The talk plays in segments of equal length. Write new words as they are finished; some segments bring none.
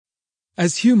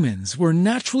As humans, we're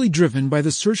naturally driven by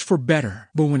the search for better.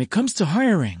 But when it comes to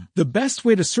hiring, the best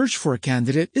way to search for a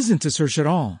candidate isn't to search at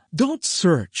all. Don't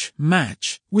search,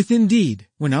 match with Indeed.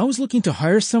 When I was looking to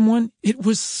hire someone, it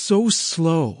was so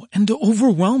slow and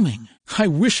overwhelming. I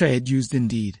wish I had used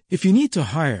Indeed. If you need to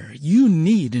hire, you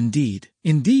need Indeed.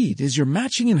 Indeed is your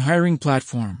matching and hiring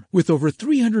platform with over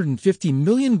 350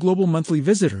 million global monthly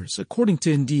visitors, according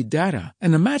to Indeed data,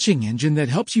 and a matching engine that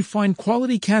helps you find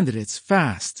quality candidates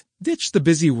fast. Ditch the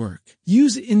busy work.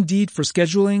 Use Indeed for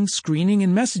scheduling, screening,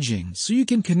 and messaging so you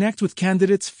can connect with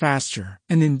candidates faster.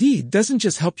 And Indeed doesn't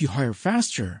just help you hire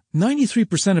faster.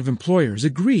 93% of employers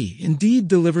agree Indeed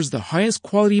delivers the highest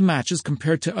quality matches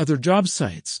compared to other job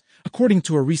sites, according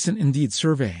to a recent Indeed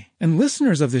survey. And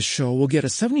listeners of this show will get a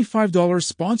 $75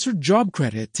 sponsored job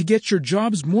credit to get your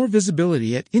jobs more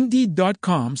visibility at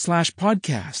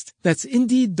Indeed.com/podcast. That's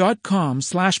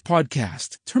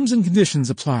Indeed.com/podcast. Terms and conditions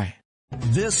apply.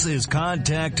 This is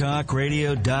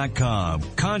ContactTalkRadio.com.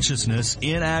 Consciousness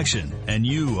in action. And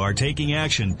you are taking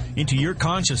action into your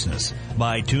consciousness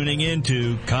by tuning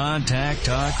into Contact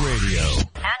Talk Radio.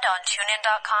 And on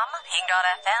TuneIn.com,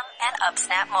 Hing.fm, and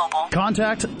UpSnap Mobile.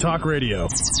 Contact Talk Radio.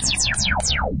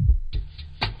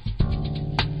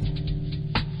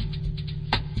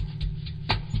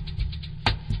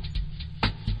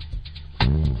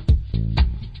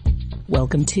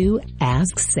 Welcome to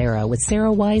Ask Sarah with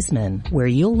Sarah Wiseman, where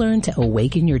you'll learn to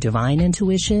awaken your divine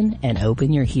intuition and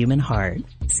open your human heart.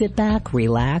 Sit back,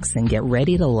 relax, and get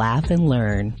ready to laugh and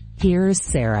learn. Here's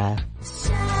Sarah.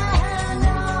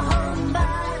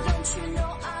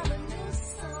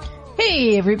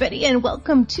 Hey everybody, and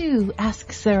welcome to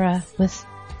Ask Sarah with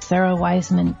Sarah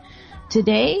Wiseman.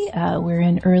 Today, we're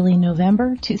in early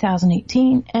November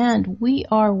 2018, and we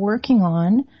are working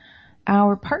on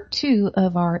our part 2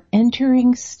 of our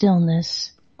Entering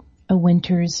Stillness, a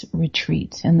Winter's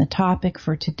Retreat. And the topic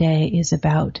for today is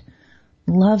about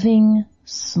loving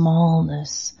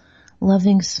smallness.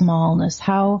 Loving smallness.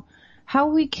 How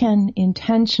we can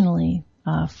intentionally,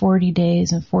 40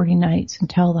 days and 40 nights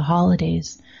until the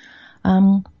holidays,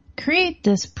 create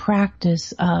this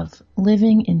practice of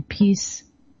living in peace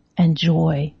and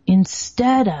joy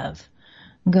instead of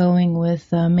going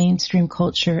with mainstream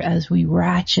culture as we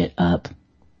ratchet up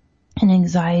in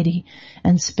anxiety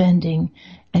and spending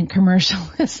and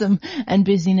commercialism and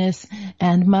busyness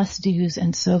and must-dos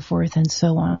and so forth and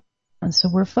so on. And so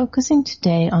we're focusing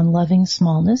today on loving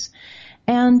smallness.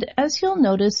 And as you'll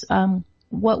notice,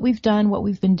 what we've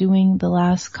been doing the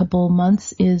last couple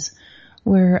months is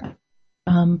we're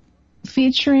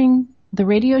featuring the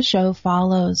radio show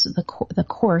follows the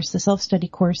course, the self-study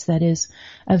course that is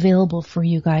available for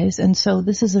you guys. And so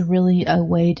this is a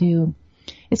way to,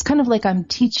 it's kind of like I'm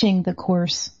teaching the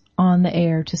course on the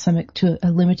air to a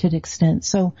limited extent.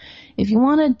 So if you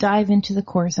want to dive into the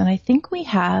course, and I think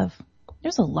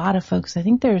there's a lot of folks, I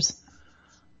think there's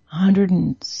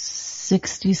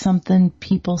 160 something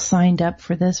people signed up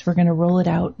for this. We're going to roll it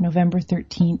out November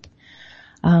 13th.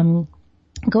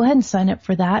 Go ahead and sign up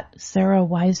for that,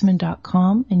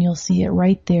 sarahwiseman.com, and you'll see it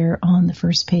right there on the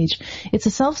first page. It's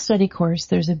a self-study course.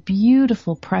 There's a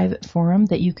beautiful private forum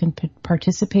that you can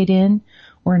participate in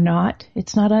or not.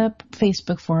 It's not a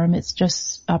Facebook forum. It's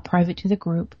just private to the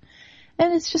group.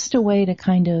 And it's just a way to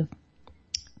kind of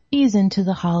ease into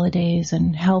the holidays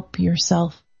and help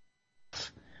yourself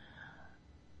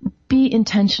be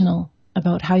intentional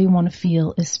about how you want to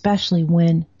feel, especially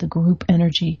when the group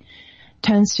energy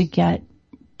tends to get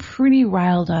pretty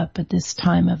riled up at this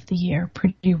time of the year,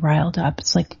 pretty riled up.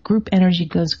 It's like group energy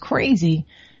goes crazy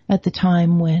at the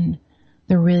time when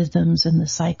the rhythms and the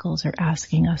cycles are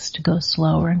asking us to go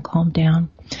slower and calm down.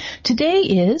 Today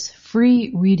is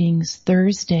Free Readings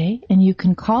Thursday, and you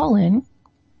can call in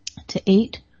to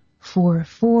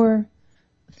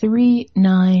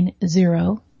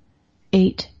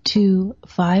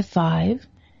 844-390-8255,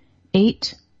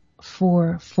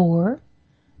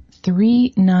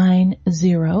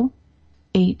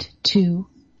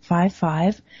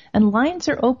 844-390-8255, and lines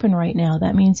are open right now.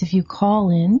 That means if you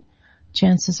call in,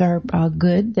 chances are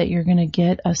good that you're going to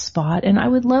get a spot, and I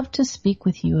would love to speak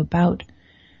with you about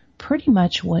pretty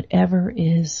much whatever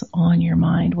is on your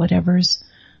mind, whatever's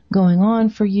going on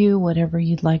for you, whatever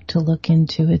you'd like to look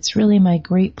into. It's really my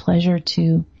great pleasure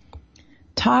to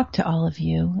talk to all of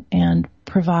you and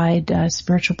provide a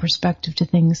spiritual perspective to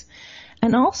things,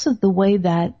 and also the way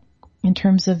that in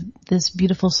terms of this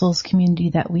beautiful souls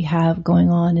community that we have going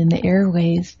on in the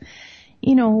airways,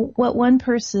 you know, what one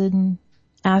person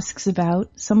asks about,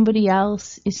 somebody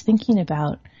else is thinking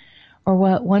about, or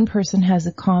what one person has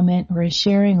a comment or is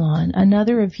sharing on,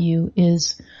 another of you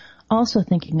is also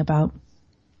thinking about.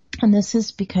 And this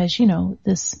is because,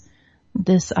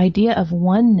 this idea of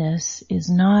oneness is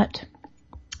not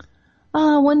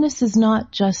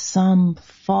just some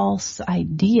false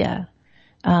idea,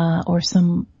 or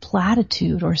some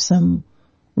platitude or some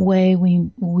way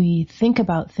we think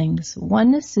about things.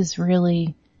 Oneness is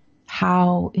really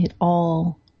how it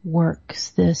all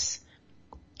works. This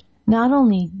not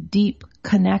only deep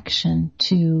connection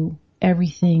to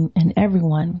everything and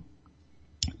everyone,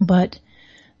 but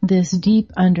this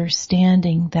deep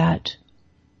understanding that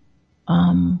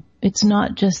it's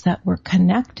not just that we're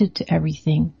connected to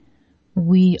everything.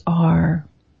 We are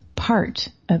part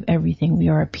of everything. We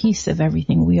are a piece of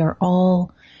everything. We are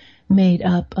all made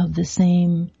up of the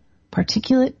same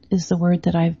particulate, is the word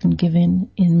that I've been given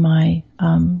in my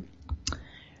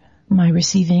my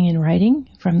receiving and writing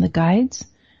from the guides.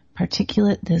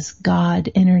 Particulate, this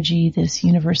God energy, this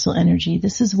universal energy.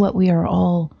 This is what we are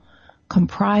all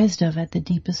comprised of at the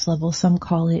deepest level. Some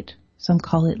call it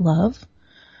love.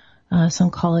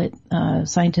 Some call it,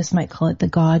 scientists might call it the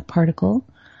God particle.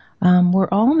 We're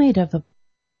all made up of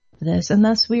this, and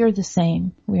thus we are the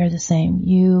same. We are the same.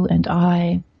 You and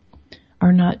I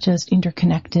are not just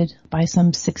interconnected by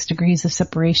some 6 degrees of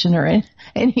separation or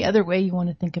any other way you want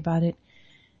to think about it.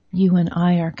 You and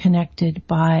I are connected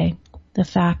by the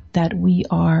fact that we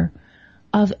are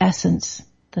of essence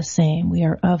the same. We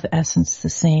are of essence the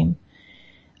same.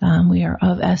 We are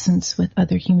of essence with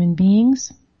other human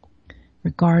beings,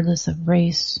 regardless of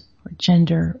race or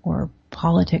gender or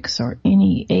politics or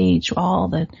any age, all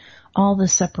the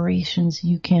separations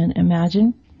you can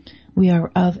imagine. We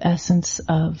are of essence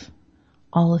of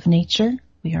all of nature.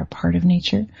 We are part of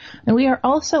nature. And we are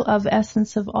also of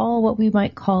essence of all what we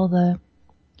might call the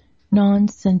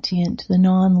non-sentient, the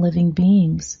non-living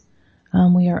beings.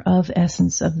 We are of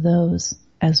essence of those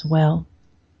as well.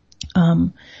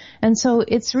 And so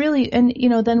it's really, and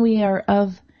then we are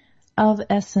of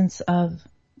essence of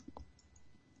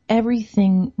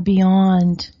everything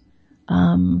beyond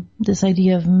this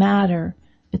idea of matter.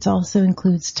 It also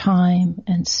includes time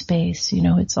and space.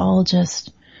 It's all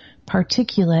just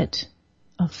particulate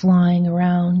of flying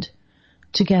around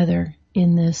together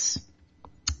in this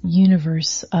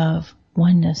universe of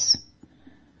oneness.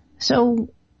 So,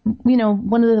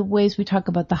 one of the ways we talk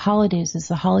about the holidays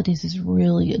is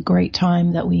really a great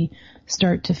time that we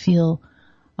start to feel,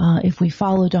 if we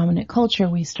follow dominant culture,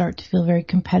 we start to feel very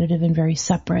competitive and very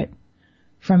separate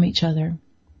from each other.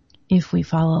 If we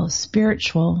follow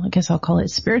spiritual, I guess I'll call it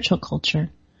spiritual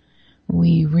culture,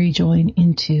 we rejoin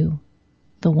into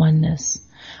the oneness.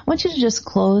 I want you to just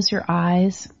close your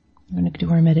eyes. We're going to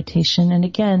do our meditation. And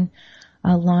again,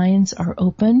 lines are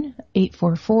open,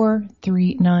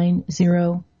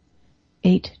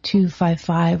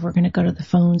 844-390-8255. We're going to go to the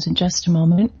phones in just a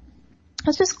moment.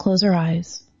 Let's just close our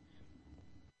eyes.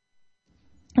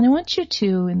 And I want you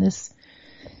to, in this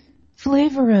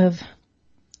flavor of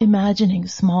imagining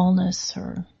smallness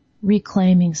or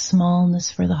reclaiming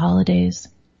smallness for the holidays,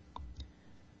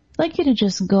 I'd like you to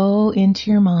just go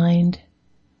into your mind,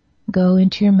 go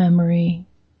into your memory,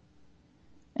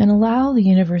 and allow the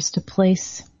universe to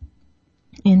place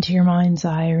into your mind's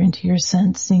eye or into your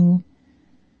sensing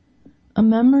a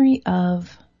memory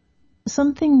of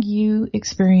something you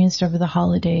experienced over the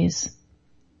holidays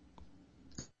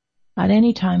at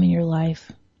any time in your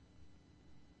life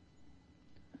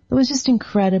that was just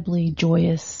incredibly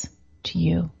joyous to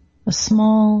you. A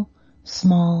small,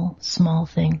 small, small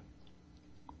thing.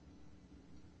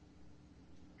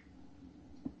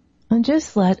 And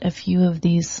just let a few of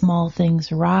these small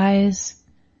things rise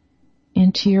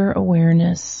into your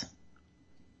awareness.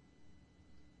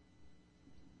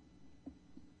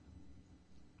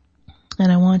 And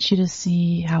I want you to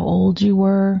see how old you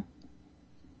were.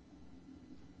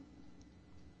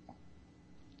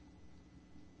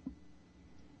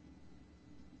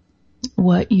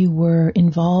 What you were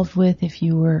involved with, if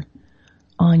you were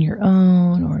on your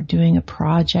own or doing a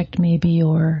project maybe,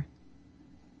 or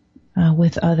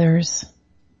with others.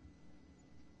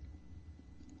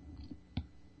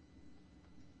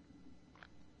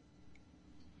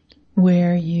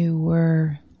 Where you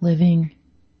were living.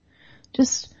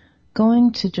 Just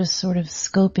going to just sort of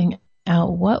scoping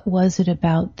out, what was it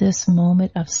about this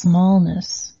moment of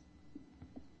smallness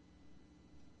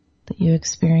that you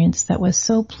experienced that was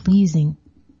so pleasing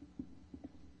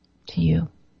to you?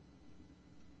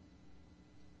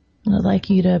 And I'd like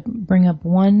you to bring up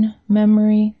one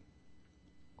memory,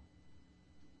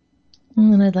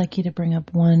 and then I'd like you to bring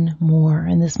up one more,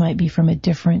 and this might be from a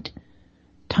different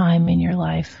time in your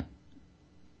life.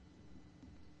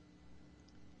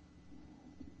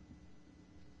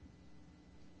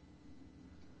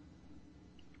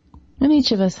 And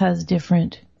each of us has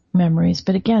different memories,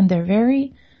 but again, they're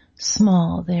very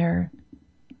small. They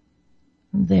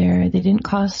didn't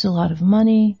cost a lot of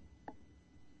money.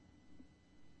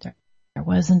 There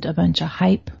wasn't a bunch of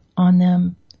hype on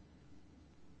them.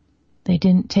 They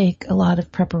didn't take a lot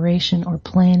of preparation or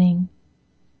planning.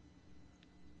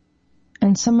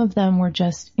 And some of them were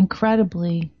just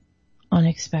incredibly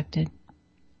unexpected.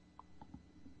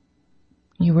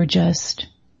 You were just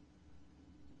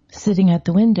sitting at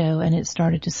the window and it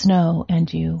started to snow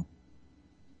and you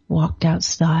walked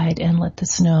outside and let the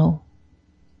snow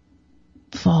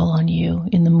fall on you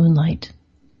in the moonlight.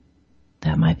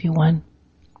 That might be one.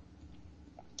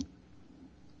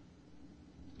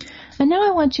 And now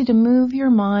I want you to move your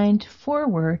mind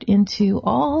forward into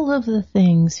all of the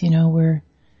things, we're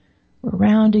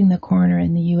rounding the corner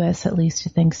in the U.S. at least to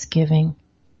Thanksgiving.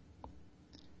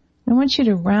 I want you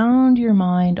to round your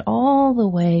mind all the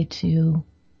way to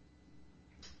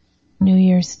New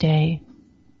Year's Day.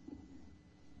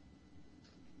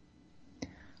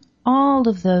 All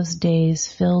of those days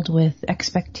filled with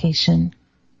expectation.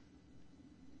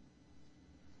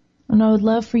 And I would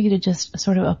love for you to just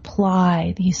sort of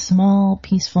apply these small,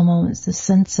 peaceful moments, the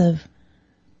sense of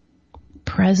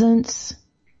presence,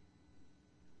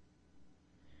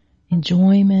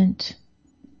 enjoyment,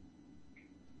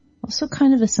 also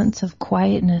kind of a sense of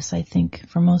quietness, I think,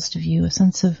 for most of you, a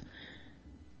sense of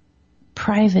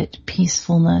private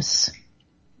peacefulness.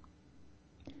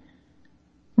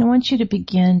 And I want you to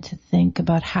begin to think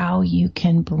about how you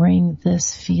can bring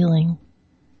this feeling,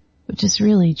 which is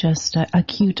really just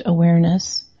acute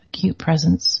awareness, acute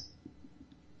presence,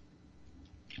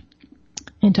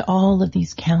 into all of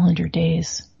these calendar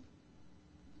days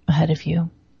ahead of you.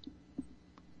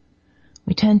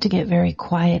 We tend to get very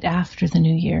quiet after the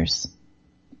New Year's.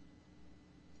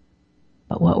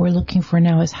 But what we're looking for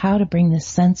now is how to bring this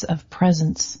sense of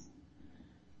presence,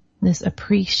 this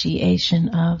appreciation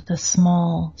of the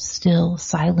small, still,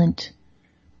 silent,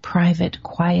 private,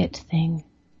 quiet thing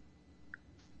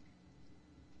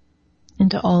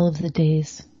into all of the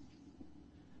days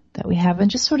that we have,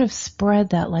 and just sort of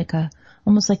spread that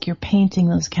almost like you're painting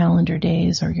those calendar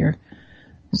days, or you're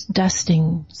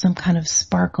dusting some kind of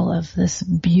sparkle of this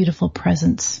beautiful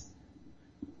presence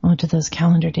onto those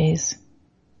calendar days.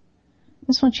 I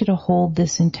just want you to hold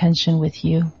this intention with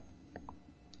you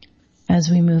as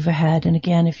we move ahead. And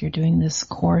again, if you're doing this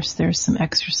course, there's some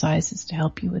exercises to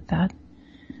help you with that.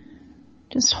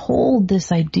 Just hold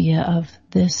this idea of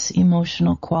this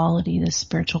emotional quality, this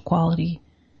spiritual quality,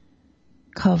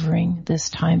 covering this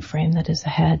time frame that is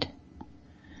ahead.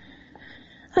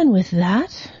 And with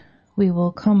that, we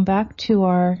will come back to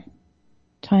our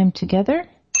time together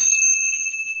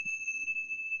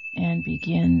and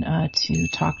begin to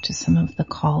talk to some of the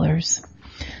callers.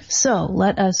 So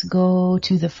let us go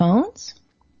to the phones.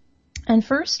 And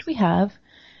first we have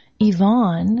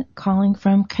Yvonne calling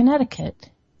from Connecticut.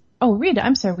 Oh, Rita,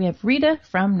 I'm sorry. We have Rita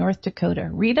from North Dakota.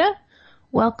 Rita,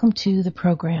 welcome to the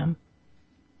program.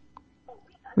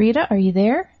 Rita, are you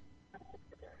there?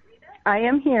 I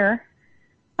am here.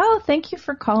 Oh, thank you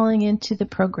for calling into the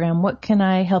program. What can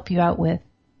I help you out with?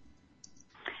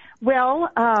 Well,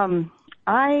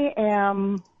 I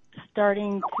am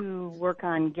starting to work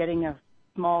on getting a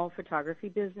small photography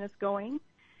business going,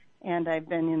 and I've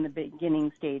been in the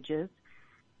beginning stages.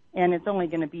 And it's only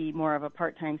going to be more of a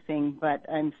part-time thing, but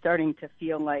I'm starting to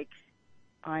feel like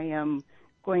I am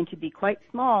going to be quite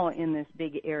small in this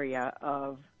big area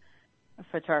of a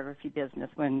photography business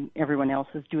when everyone else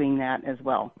is doing that as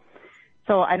well.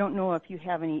 So I don't know if you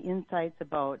have any insights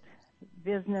about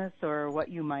business or what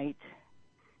you might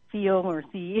feel or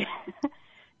see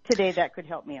today that could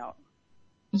help me out.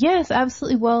 Yes,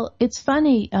 absolutely. Well, it's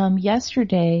funny.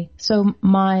 Yesterday, so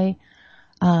my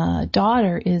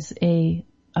daughter is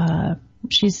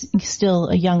she's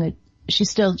only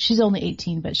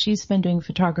 18, but she's been doing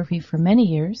photography for many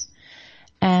years.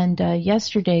 And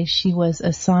yesterday she was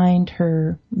assigned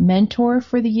her mentor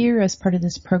for the year as part of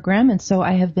this program. And so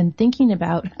I have been thinking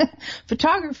about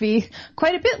photography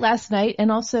quite a bit last night.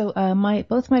 And also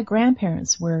both my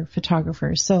grandparents were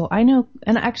photographers. So I know,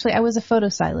 and actually I was a photo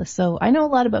stylist, so I know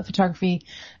a lot about photography.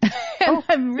 And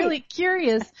I'm really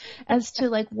curious as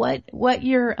to what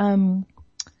your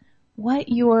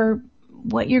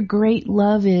great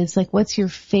love is. Like, what's your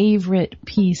favorite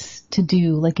piece to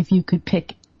do? Like, if you could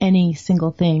pick any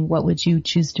single thing, what would you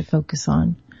choose to focus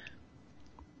on?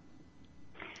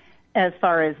 As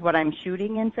far as what I'm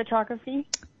shooting in photography?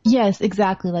 Yes,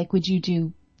 exactly. Like, would you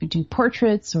do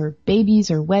portraits or babies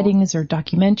or weddings or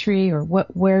documentary, or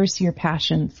where's your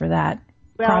passion for that?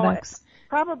 Products?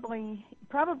 Probably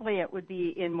it would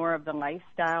be in more of the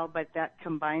lifestyle, but that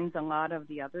combines a lot of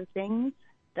the other things.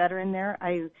 that are in there.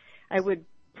 I would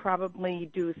probably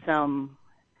do some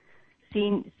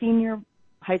senior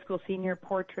high school senior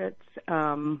portraits,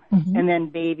 and then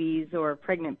babies or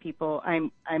pregnant people.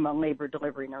 I'm a labor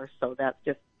delivery nurse, so that's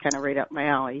just kind of right up my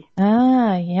alley.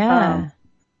 Ah, yeah.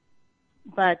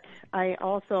 But I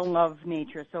also love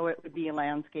nature, so it would be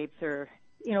landscapes or,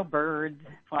 birds,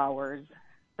 flowers.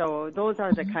 So those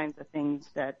are the kinds of things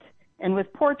that, and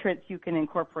with portraits, you can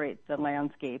incorporate the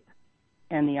landscape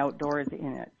and the outdoors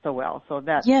in it so well. So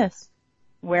that's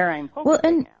where I'm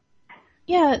focusing at.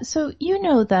 Yeah, so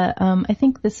that, I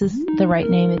think this is the right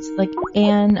name. It's like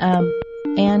Ann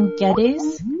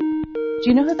Geddes. Do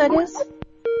you know who that is?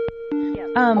 Yes.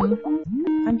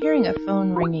 I'm hearing a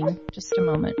phone ringing. Just a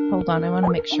moment. Hold on. I want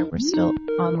to make sure we're still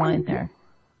online there.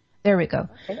 There we go.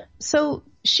 Okay. So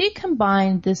she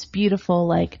combined this beautiful,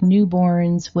 like,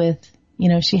 newborns with,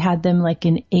 she had them like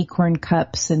in acorn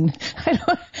cups, and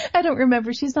I don't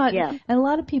remember. She's not, and a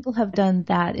lot of people have done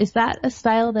that. Is that a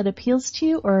style that appeals to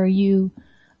you, or are you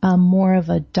more of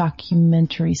a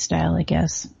documentary style, I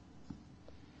guess?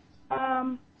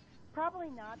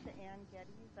 Probably not the Ann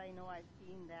Geddes. I know I've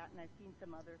seen that, and I've seen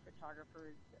some other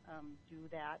photographers do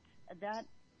that. That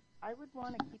I would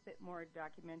want to keep it more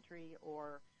documentary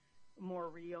or more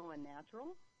real and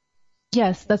natural.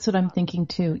 Yes, that's what I'm thinking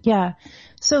too. Yeah.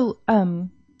 So,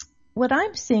 what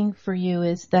I'm seeing for you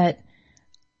is that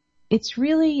it's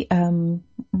really,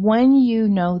 when you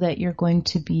know that you're going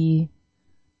to be,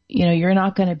 you're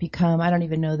not going to become, I don't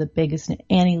even know, the biggest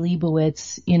Annie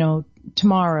Leibovitz,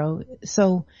 tomorrow.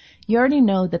 So you already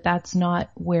know that that's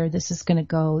not where this is going to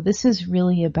go. This is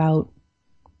really about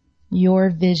your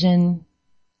vision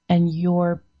and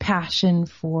your passion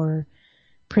for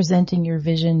presenting your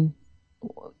vision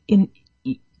in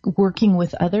working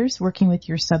with others, working with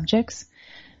your subjects.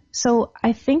 So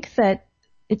I think that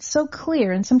it's so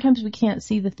clear, and sometimes we can't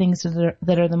see the things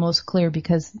that are the most clear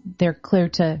because they're clear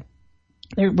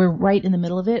we're right in the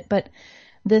middle of it. But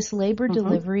this labor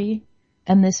delivery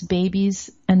and this babies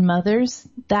and mothers,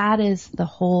 that is the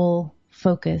whole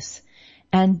focus.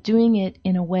 And doing it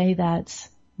in a way that's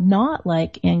not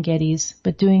like Ann Geddes,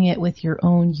 but doing it with your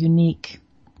own unique,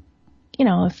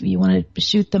 if you want to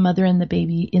shoot the mother and the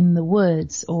baby in the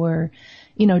woods, or,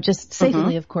 just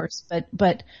safely, of course,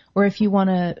 but, or if you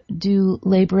want to do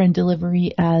labor and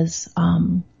delivery as,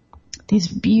 these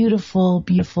beautiful,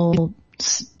 beautiful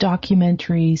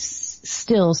documentary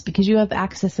stills, because you have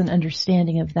access and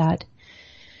understanding of that.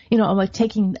 I'm like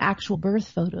taking actual birth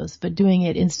photos, but doing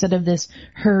it instead of this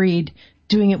hurried,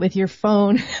 doing it with your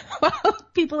phone while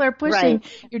people are pushing.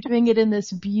 Right. You're doing it in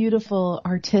this beautiful,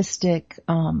 artistic,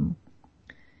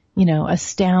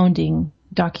 astounding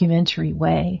documentary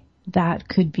way that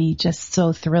could be just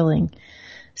so thrilling.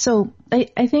 So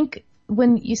I think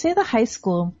when you say the high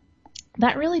school,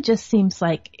 that really just seems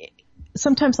like,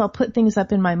 sometimes I'll put things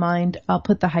up in my mind. I'll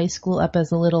put the high school up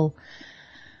as a little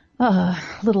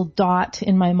dot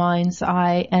in my mind's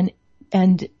eye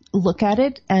and look at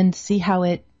it and see how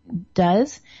it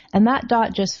does. And that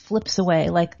dot just flips away.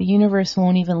 Like the universe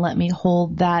won't even let me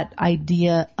hold that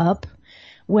idea up.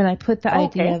 When I put the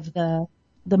idea of the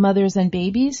mothers and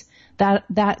babies,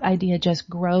 that idea just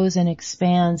grows and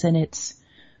expands, and it's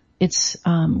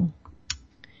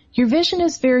your vision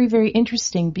is very, very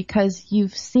interesting because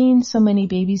you've seen so many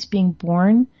babies being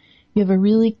born. You have a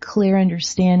really clear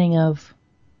understanding of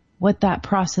what that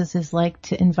process is like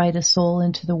to invite a soul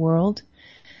into the world.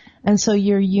 And so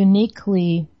you're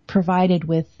uniquely provided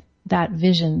with that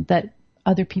vision that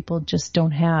other people just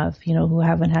don't have, who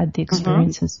haven't had the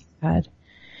experiences you've had.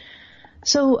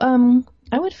 So,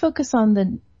 I would focus on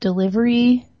the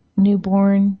delivery,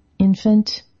 newborn,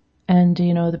 infant, and,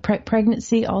 the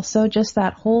pregnancy also, just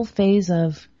that whole phase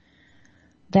of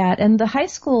that. And the high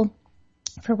school,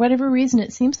 for whatever reason,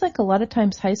 it seems like a lot of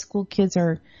times high school kids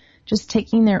are just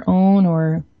taking their own,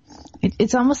 or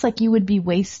it's almost like you would be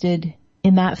wasted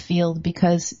in that field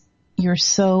because you're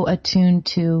so attuned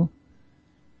to,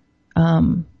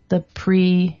 the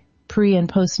pre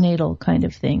and postnatal kind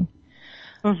of thing.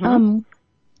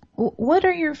 What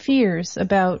are your fears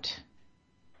about,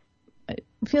 it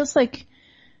feels like,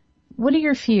 what are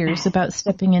your fears about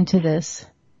stepping into this?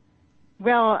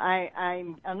 Well,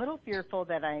 I'm a little fearful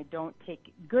that I don't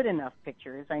take good enough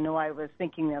pictures. I know I was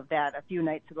thinking of that a few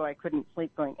nights ago. I couldn't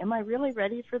sleep going, am I really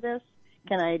ready for this?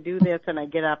 Can I do this? And I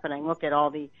get up and I look at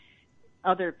all the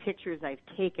other pictures I've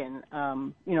taken,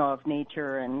 of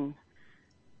nature and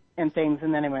things.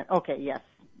 And then I went, okay,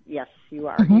 yes, you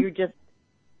are. You just,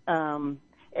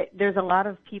 there's a lot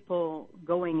of people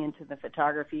going into the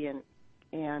photography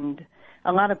and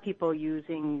a lot of people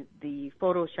using the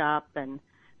Photoshop and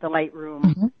the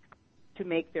Lightroom to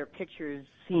make their pictures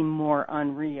seem more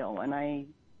unreal. And I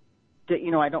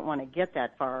don't want to get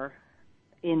that far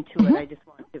into it. I just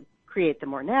want to create them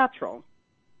more natural.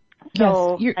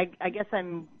 So yes, I guess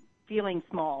I'm feeling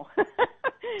small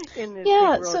in this big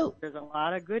world. So there's a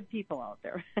lot of good people out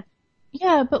there.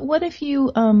 Yeah, but what if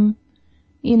you,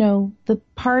 the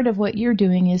part of what you're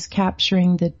doing is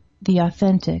capturing the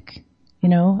authentic,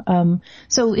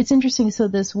 So it's interesting. So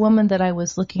this woman that I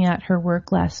was looking at her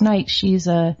work last night, she's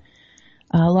a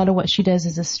lot of what she does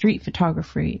is a street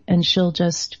photography, and she'll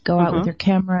just go out with her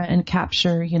camera and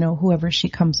capture, whoever she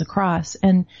comes across.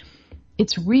 And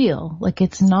it's real. Like,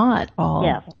 it's not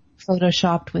all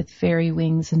photoshopped with fairy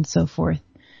wings and so forth.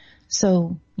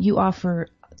 So you offer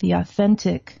the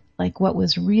authentic, like what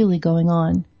was really going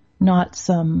on, not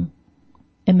some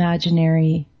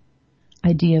imaginary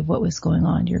idea of what was going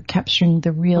on. You're capturing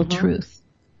the real truth,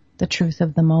 the truth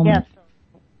of the moment.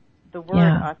 Yes. The word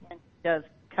authentic does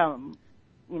come,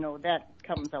 that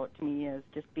comes out to me as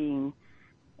just being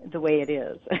the way it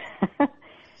is.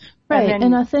 Right,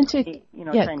 and authentic.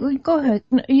 Go ahead.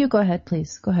 No, you go ahead,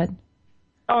 please. Go ahead.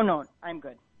 Oh no, I'm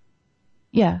good.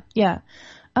 Yeah.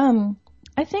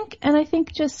 I think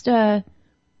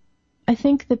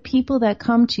the people that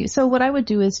come to you. So what I would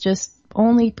do is just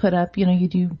only put up, you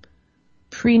do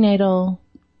prenatal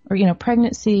or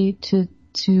pregnancy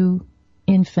to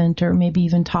infant or maybe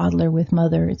even toddler with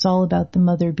mother. It's all about the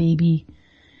mother baby,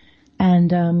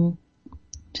 and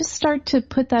just start to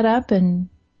put that up, and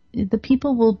the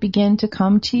people will begin to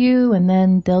come to you, and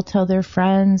then they'll tell their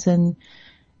friends. And,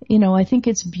 I think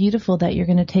it's beautiful that you're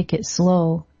going to take it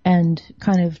slow and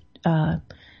kind of,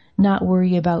 not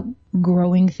worry about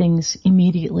growing things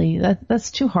immediately.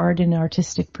 That's too hard in an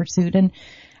artistic pursuit. And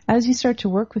as you start to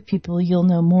work with people, you'll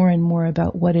know more and more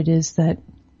about what it is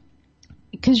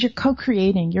because you're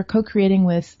co-creating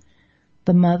with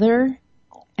the mother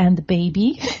and the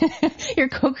baby. You're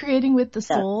co-creating with the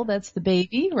soul. That's the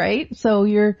baby, right? So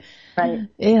you're,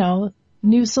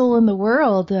 new soul in the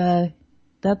world.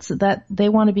 That they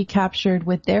want to be captured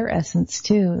with their essence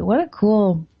too. What a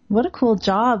cool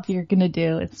job you're going to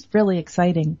do. It's really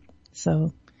exciting.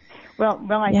 So. Well,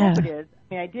 I hope it is.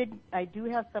 I mean, I do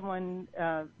have someone,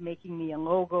 making me a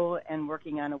logo and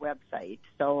working on a website.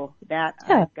 So that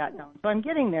I've got down. So I'm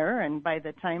getting there, and by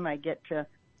the time I get to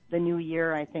the new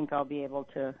year, I think I'll be able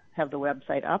to have the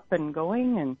website up and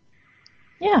going. And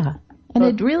and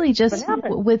it really just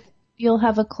you'll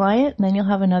have a client, and then you'll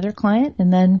have another client,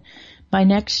 and then by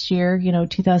next year,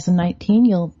 2019,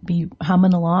 you'll be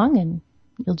humming along, and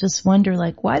you'll just wonder,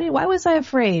 like, why was I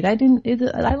afraid? I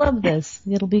love this.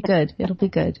 It'll be good. It'll be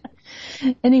good.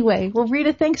 Anyway, well,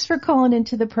 Rita, thanks for calling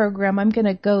into the program. I'm going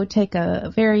to go take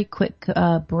a very quick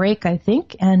break, I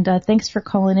think, and thanks for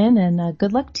calling in, and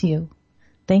good luck to you.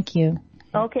 Thank you.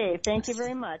 Okay, thank you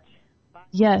very much. Bye.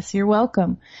 Yes, you're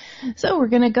welcome. So we're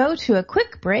going to go to a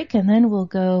quick break, and then we'll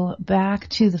go back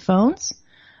to the phones.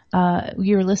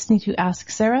 You're listening to Ask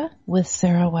Sarah with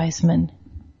Sarah Wiseman.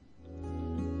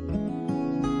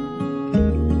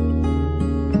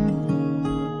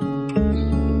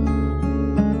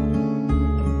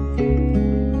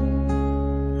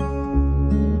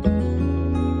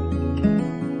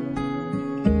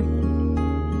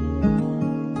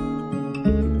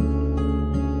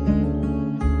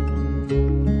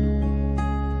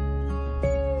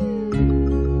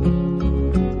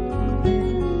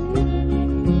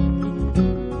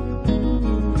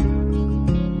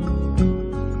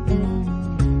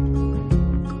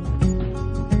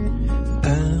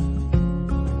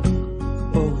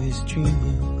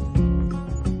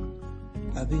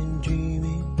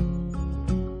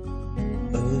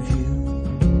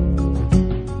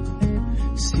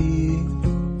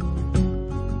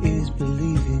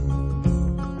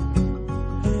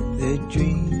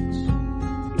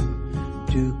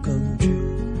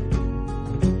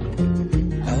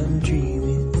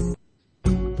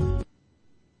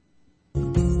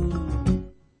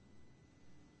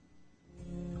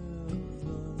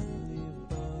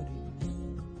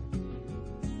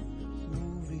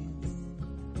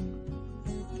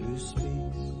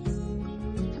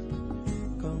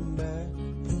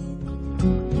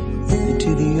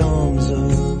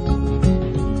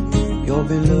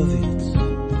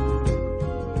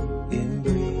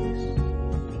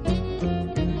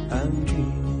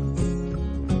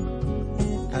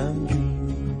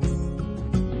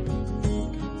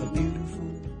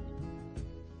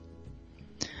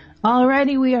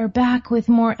 Alrighty, we are back with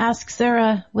more Ask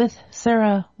Sarah with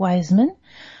Sarah Wiseman.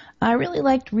 I really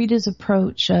liked Rita's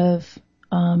approach of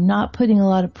not putting a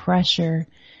lot of pressure.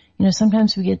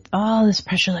 Sometimes we get this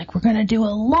pressure, like we're going to do a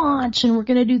launch and we're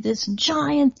going to do this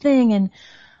giant thing. And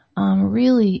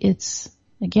really it's,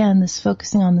 again, this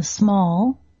focusing on the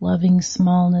small, loving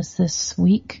smallness this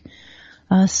week,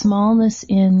 smallness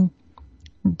in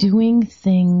doing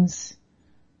things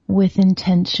with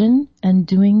intention and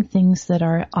doing things that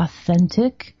are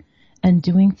authentic and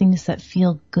doing things that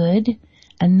feel good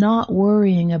and not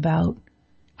worrying about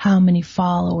how many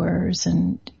followers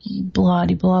and blah,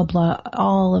 blah, blah,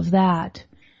 all of that.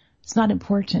 It's not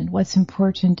important. What's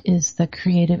important is the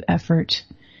creative effort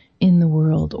in the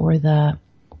world, or the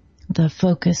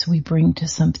focus we bring to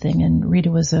something. And Rita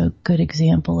was a good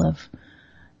example of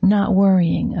not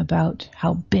worrying about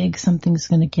how big something's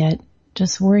going to get,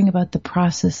 just worrying about the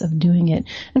process of doing it.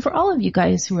 And for all of you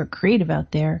guys who are creative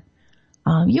out there,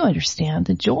 you understand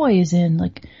the joy is in,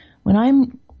 like, when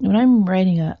I'm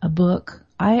writing a book,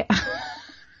 I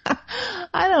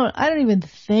don't even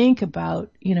think about,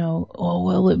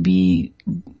 will it be,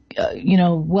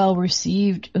 well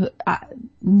received?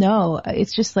 No,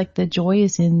 it's just like the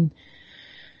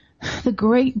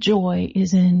great joy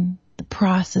is in the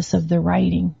process of the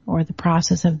writing, or the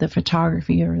process of the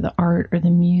photography, or the art, or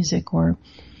the music, or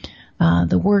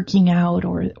the working out,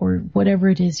 or whatever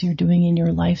it is you're doing in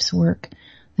your life's work.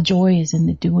 The joy is in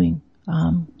the doing.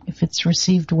 If it's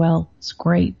received well, it's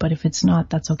great, but if it's not,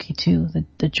 that's okay too.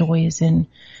 The joy is in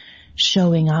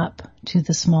showing up to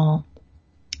the small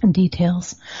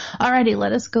details. Alrighty,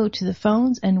 let us go to the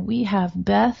phones, and we have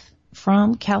Beth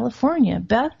from California.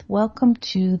 Beth, welcome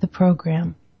to the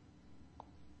program.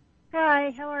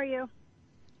 Hi, how are you?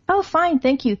 Oh, fine,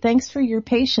 thank you. Thanks for your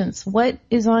patience. What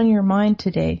is on your mind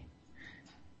today?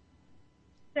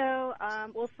 So,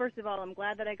 well, first of all, I'm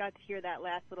glad that I got to hear that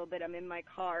last little bit. I'm in my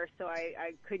car, so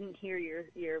I couldn't hear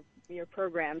your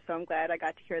program. So I'm glad I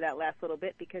got to hear that last little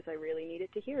bit, because I really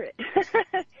needed to hear it.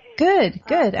 Good,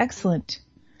 excellent.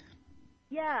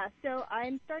 Yeah, so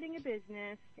I'm starting a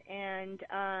business, and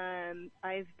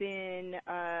I've been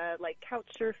like couch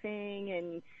surfing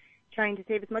and trying to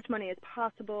save as much money as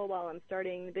possible while I'm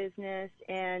starting the business,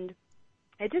 and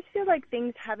I just feel like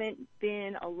things haven't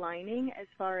been aligning as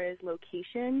far as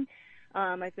location.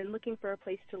 I've been looking for a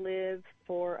place to live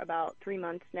for about 3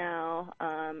 months now.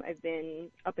 I've been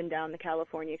up and down the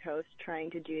California coast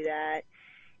trying to do that,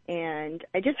 and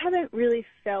I just haven't really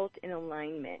felt in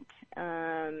alignment.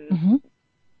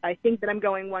 I think that I'm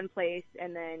going one place,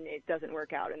 and then it doesn't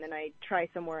work out, and then I try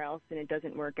somewhere else, and it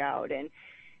doesn't work out. And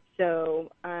so,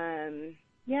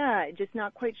 just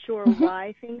not quite sure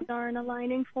why things aren't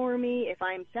aligning for me, if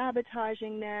I'm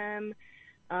sabotaging them,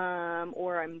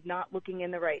 or I'm not looking in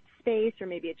the right space, or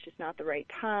maybe it's just not the right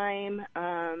time.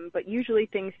 But usually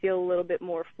things feel a little bit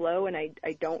more flow, and I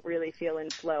don't really feel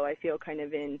in flow. I feel kind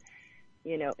of in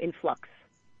flux.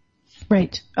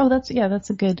 Right. Oh, that's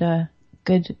a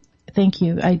good, thank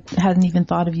you. I hadn't even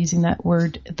thought of using that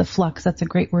word, the flux. That's a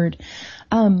great word.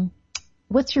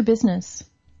 What's your business?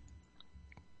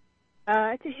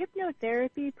 It's a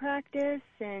hypnotherapy practice,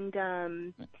 and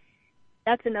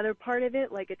that's another part of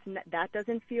it. Like, that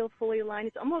doesn't feel fully aligned.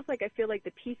 It's almost like I feel like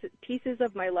the pieces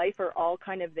of my life are all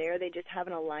kind of there. They just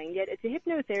haven't aligned yet. It's a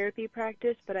hypnotherapy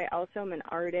practice, but I also am an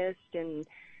artist, and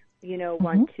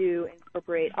want to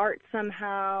incorporate art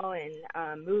somehow,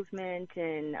 and movement,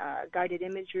 and guided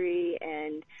imagery.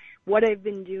 And what I've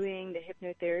been doing, the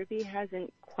hypnotherapy,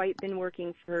 hasn't quite been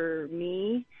working for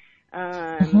me,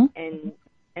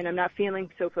 and I'm not feeling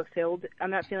so fulfilled. I'm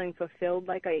not feeling fulfilled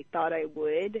like I thought I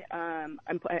would. I'm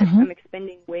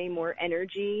expending way more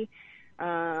energy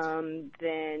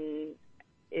than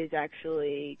is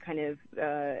actually kind of,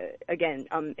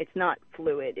 it's not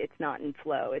fluid. It's not in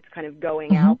flow. It's kind of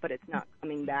going out, but it's not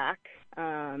coming back.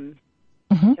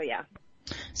 So, yeah.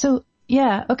 So,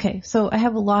 yeah, okay. So I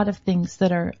have a lot of things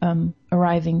that are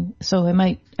arriving. So I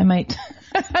might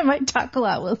I might talk a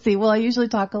lot. We'll see. Well, I usually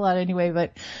talk a lot anyway,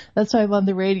 but that's why I'm on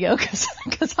the radio, because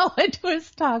all I do is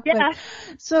talk. Yeah. But,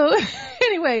 so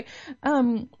anyway,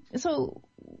 so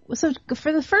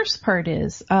for the first part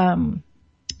is,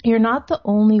 you're not the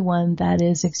only one that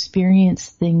is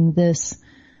experiencing this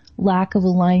lack of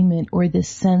alignment, or this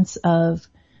sense of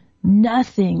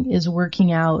nothing is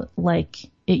working out like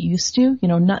it used to.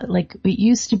 Not like it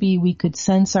used to be. We could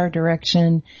sense our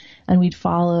direction, and we'd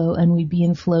follow, and we'd be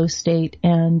in flow state,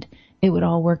 and it would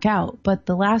all work out. But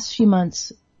the last few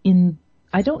months,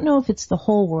 I don't know if it's the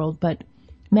whole world, but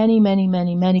many, many,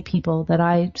 many, many people that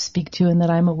I speak to and that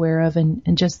I'm aware of,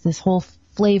 and just this whole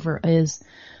flavor is,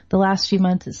 the last few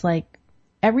months, it's like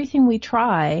everything we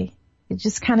try, it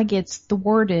just kind of gets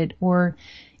thwarted, or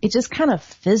it just kind of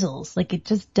fizzles. Like, it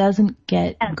just doesn't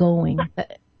get going.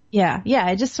 Yeah.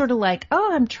 It just sort of like,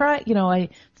 I'm trying, I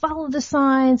follow the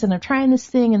signs, and I'm trying this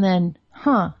thing, and then,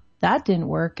 that didn't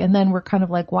work. And then we're kind of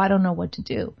like, well, I don't know what to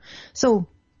do. So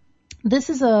this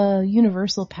is a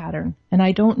universal pattern, and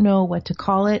I don't know what to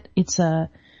call it. It's a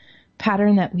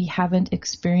pattern that we haven't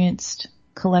experienced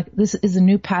This is a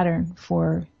new pattern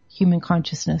for human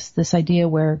consciousness. This idea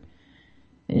where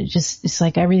it's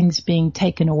like everything's being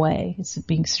taken away. It's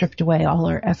being stripped away, all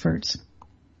our efforts.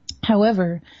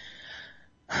 However,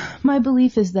 my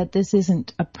belief is that this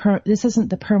isn't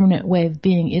the permanent way of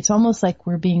being. It's almost like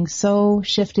we're being so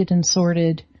shifted and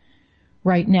sorted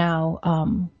right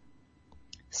now,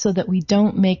 so that we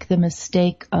don't make the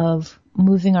mistake of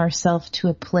moving ourselves to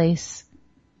a place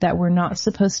that we're not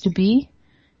supposed to be,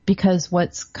 because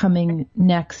what's coming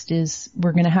next is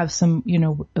we're going to have some,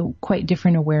 quite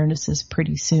different awarenesses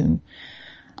pretty soon.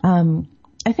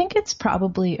 I think it's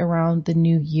probably around the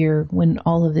new year when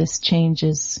all of this change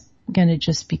is going to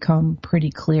just become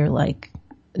pretty clear. Like,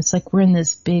 it's like we're in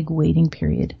this big waiting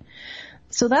period.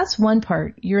 So that's one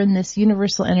part. You're in this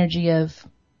universal energy of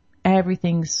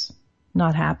everything's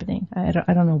not happening. I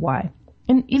don't know why.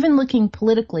 And even looking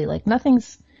politically, like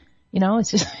nothing's,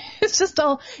 it's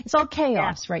all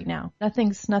chaos right now.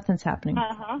 Nothing's happening.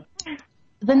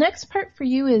 The next part for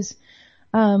you is,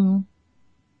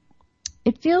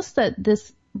 it feels that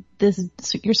this,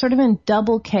 you're sort of in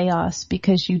double chaos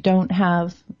because you don't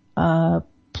have a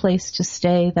place to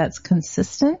stay that's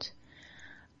consistent.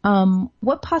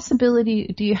 What possibility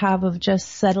do you have of just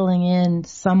settling in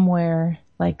somewhere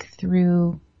like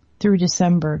through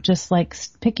December, just like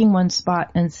picking one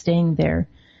spot and staying there?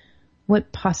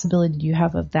 What possibility do you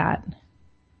have of that?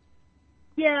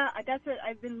 Yeah, that's what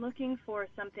I've been looking for,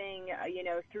 something,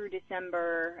 through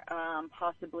December,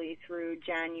 possibly through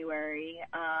January,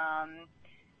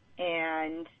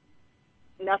 and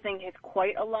nothing has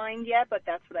quite aligned yet, but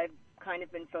that's what I've kind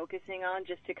of been focusing on,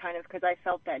 just to kind of, because I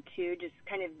felt that too, just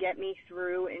kind of get me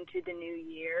through into the new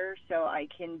year so I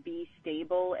can be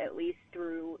stable at least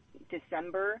through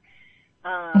December.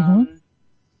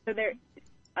 So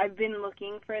I've been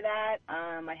looking for that.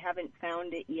 I haven't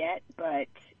found it yet, but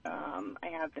I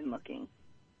have been looking.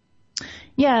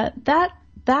 Yeah,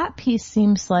 that piece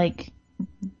seems like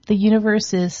the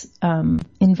universe is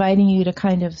inviting you to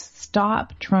kind of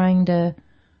stop trying to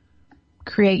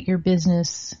create your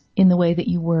business in the way that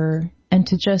you were, and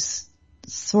to just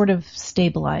sort of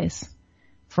stabilize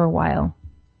for a while.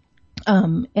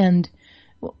 And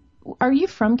are you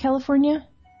from California?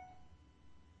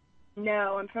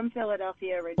 No, I'm from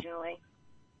Philadelphia originally.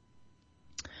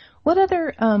 What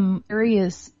other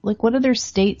areas, like what other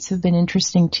states have been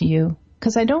interesting to you?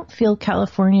 Because I don't feel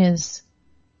California is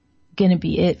going to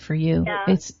be it for you. Yeah.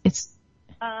 It's.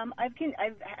 I've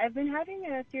been having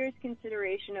a serious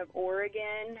consideration of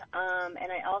Oregon,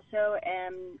 and I also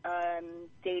am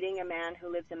dating a man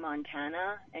who lives in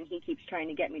Montana, and he keeps trying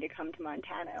to get me to come to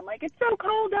Montana. I'm like, it's so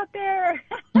cold up there.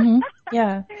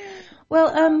 Yeah.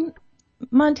 Well,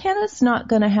 Montana's not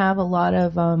going to have a lot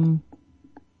of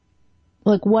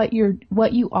like what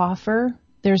you offer.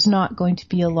 There's not going to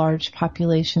be a large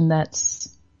population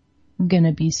that's going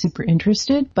to be super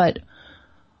interested, but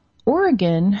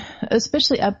Oregon,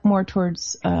 especially up more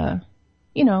towards the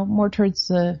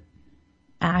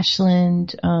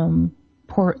Ashland,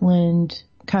 Portland,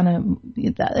 kind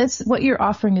of, that's what you're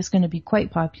offering is going to be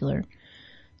quite popular.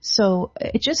 So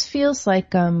it just feels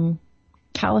like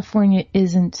California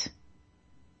isn't.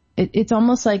 It's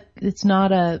almost like it's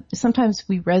not sometimes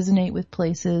we resonate with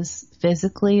places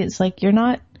physically. It's like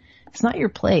it's not your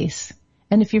place.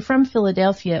 And if you're from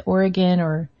Philadelphia, Oregon,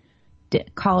 or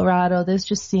Colorado, those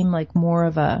just seem like more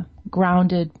of a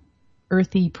grounded,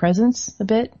 earthy presence a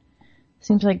bit.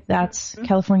 Seems like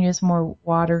California is more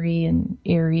watery and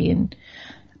airy. And,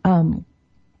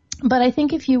 but I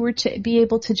think if you were to be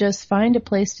able to just find a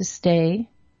place to stay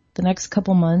the next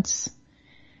couple months,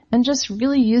 and just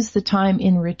really use the time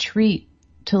in retreat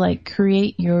to like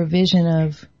create your vision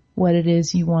of what it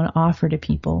is you want to offer to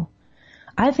people.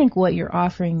 I think what you're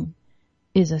offering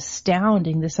is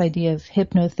astounding. This idea of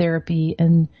hypnotherapy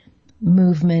and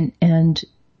movement and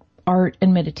art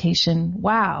and meditation.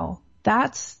 Wow.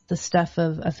 That's the stuff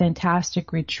of a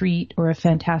fantastic retreat or a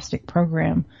fantastic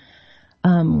program.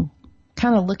 Kind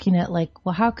of looking at like,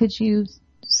 well, how could you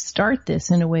start this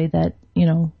in a way that,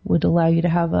 would allow you to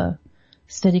have a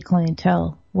steady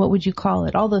clientele? What would you call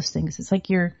it? All those things. It's like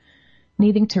you're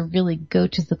needing to really go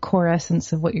to the core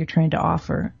essence of what you're trying to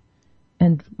offer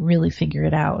and really figure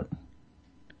it out.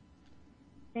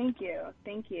 Thank you.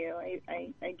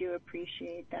 I do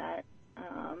appreciate that.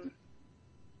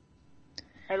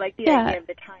 I like the idea of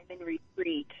the time in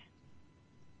retreat.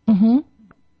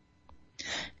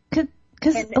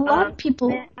 Because a lot of people.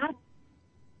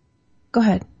 Go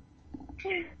ahead.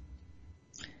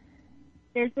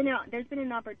 there's been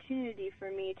an opportunity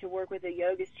for me to work with a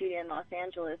yoga studio in Los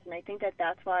Angeles, and I think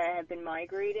that's why I have been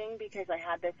migrating, because I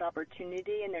had this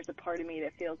opportunity, and there's a part of me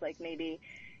that feels like maybe,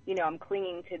 I'm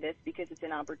clinging to this because it's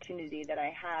an opportunity that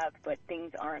I have, but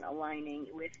things aren't aligning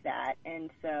with that.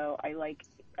 And so I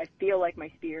feel like my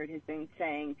spirit has been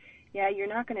saying, yeah, you're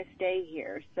not going to stay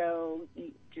here. So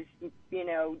just,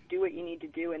 do what you need to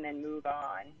do and then move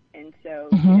on. And so,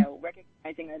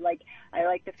 recognizing, I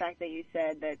like the fact that you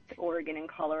said that Oregon and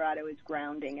Colorado is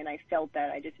grounding. And I felt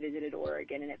that. I just visited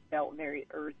Oregon and it felt very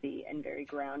earthy and very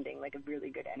grounding, like a really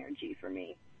good energy for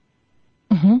me.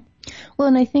 Mm-hmm. Well,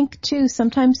 and I think too,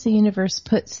 sometimes the universe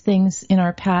puts things in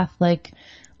our path like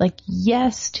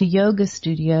yes to yoga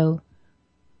studio,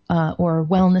 or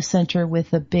wellness center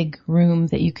with a big room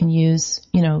that you can use,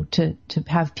 to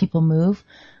have people move,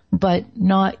 but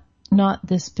not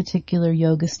this particular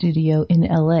yoga studio in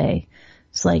LA.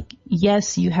 It's like,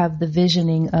 yes, you have the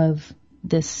visioning of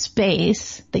this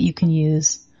space that you can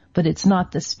use, but it's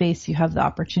not the space you have the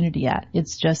opportunity at.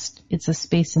 It's a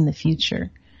space in the future.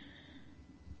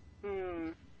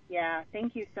 Yeah,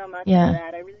 thank you so much for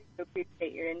that. I really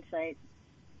appreciate your insight.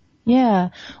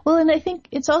 Yeah. Well, and I think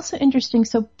it's also interesting.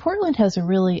 So Portland has a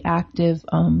really active,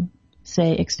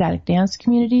 say, ecstatic dance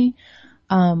community.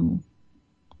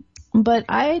 But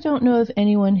I don't know of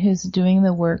anyone who's doing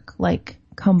the work like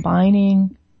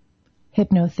combining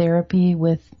hypnotherapy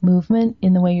with movement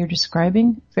in the way you're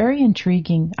describing. Very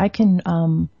intriguing. I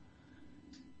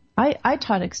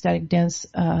taught ecstatic dance,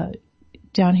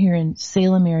 down here in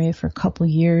Salem area for a couple of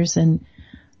years, and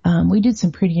we did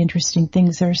some pretty interesting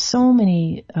things. There are so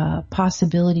many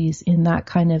possibilities in that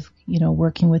kind of,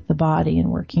 working with the body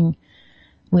and working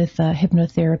with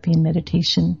hypnotherapy and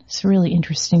meditation. It's really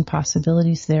interesting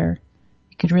possibilities there.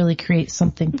 You could really create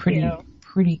something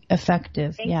pretty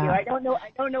effective. Thank you. I don't know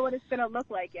what it's going to look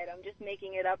like yet. I'm just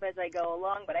making it up as I go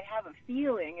along, but I have a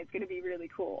feeling it's going to be really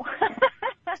cool.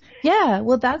 Yeah,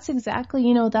 well, that's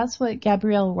exactly, that's what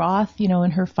Gabrielle Roth,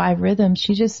 in her 5 rhythms,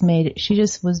 she just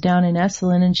was down in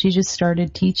Esalen and she just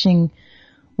started teaching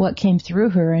what came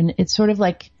through her. And it's sort of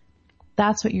like,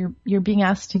 that's what you're being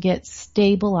asked to get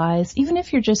stabilized, even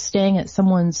if you're just staying at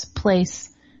someone's place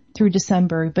through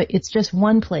December, but it's just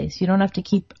one place. You don't have to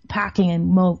keep packing and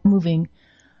moving.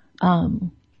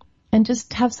 And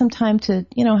just have some time to,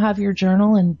 have your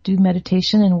journal and do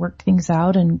meditation and work things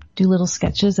out and do little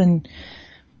sketches and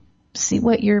see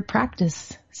what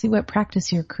practice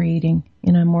you're creating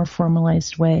in a more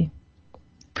formalized way.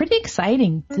 Pretty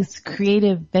exciting, this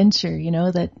creative venture,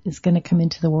 that is going to come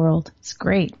into the world. It's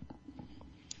great.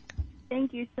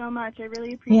 Thank you so much. I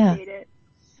really appreciate it.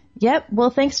 Yep. Well,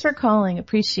 thanks for calling.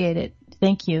 Appreciate it.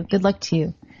 Thank you. Good luck to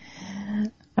you.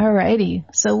 All righty.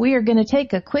 So we are going to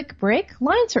take a quick break.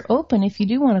 Lines are open if you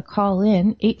do want to call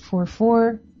in,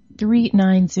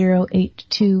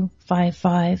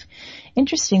 844-390-8255.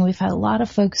 Interesting. We've had a lot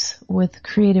of folks with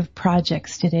creative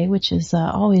projects today, which is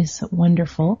always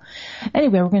wonderful.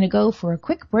 Anyway, we're going to go for a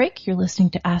quick break. You're listening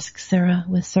to Ask Sarah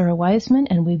with Sarah Wiseman,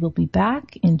 and we will be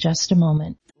back in just a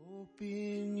moment.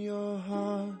 Open your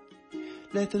heart.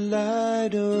 Let the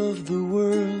light of the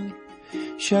world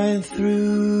shine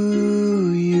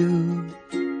through you.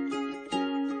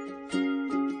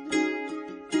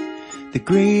 The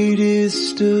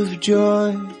greatest of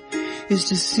joy is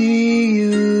to see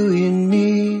you in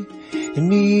me, and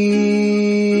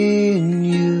me in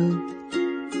you.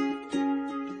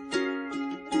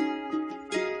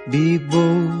 Be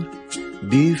bold,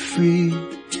 be free,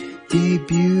 be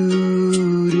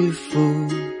beautiful,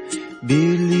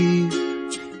 believe,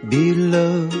 be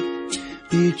loved,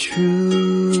 be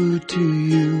true to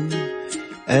you.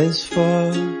 As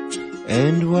far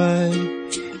and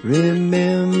wide,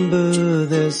 remember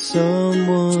there's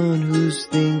someone who's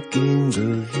thinking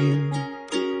of you.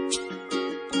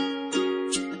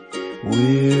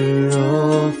 We're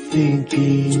all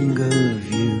thinking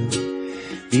of you.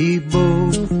 Be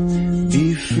bold,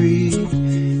 be free,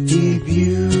 be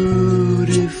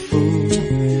beautiful,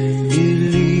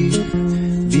 believe,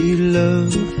 be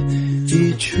loved,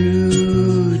 be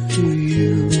true to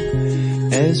you.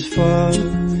 As far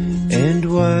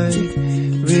and wide,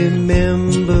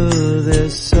 remember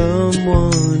there's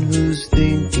someone who's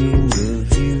thinking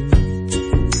of you.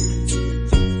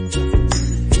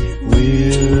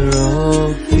 We're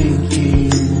all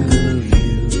thinking of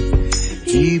you.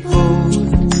 Be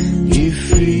bold, be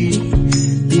free,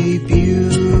 be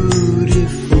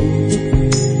beautiful,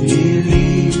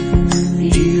 believe,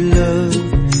 be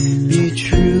loved, be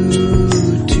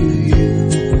true to you.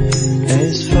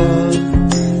 As far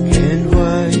and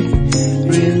wide,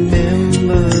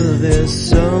 remember there's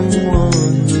someone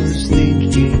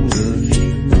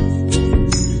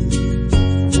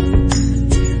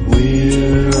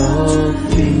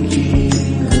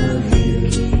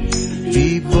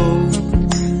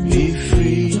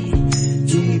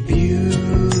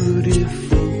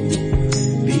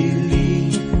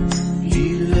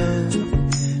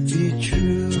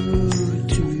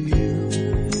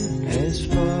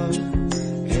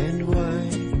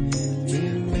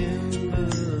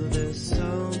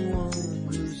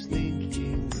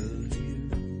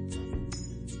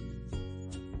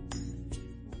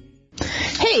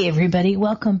everybody.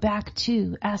 Welcome back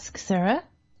to Ask Sarah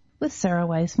with Sarah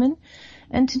Wiseman.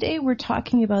 And today we're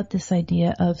talking about this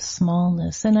idea of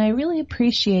smallness. And I really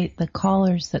appreciate the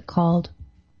callers that called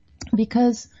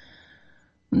because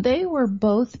they were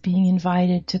both being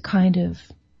invited to kind of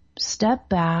step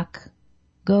back,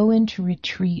 go into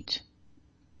retreat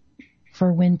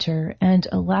for winter, and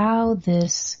allow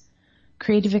this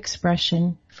creative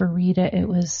expression. For Rita, it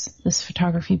was this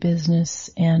photography business,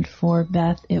 and for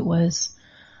Beth, it was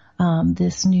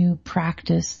this new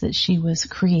practice that she was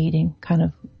creating, kind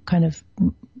of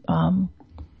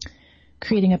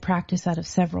creating a practice out of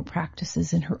several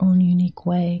practices in her own unique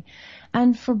way.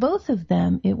 And for both of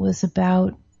them, it was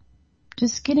about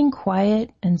just getting quiet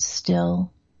and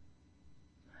still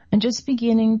and just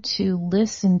beginning to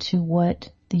listen to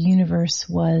what the universe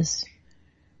was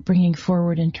bringing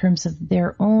forward in terms of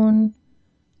their own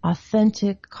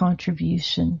authentic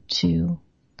contribution to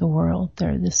the world,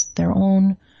 their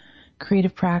own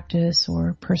creative practice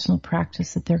or personal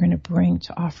practice that they're going to bring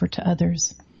to offer to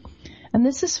others. And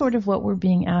this is sort of what we're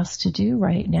being asked to do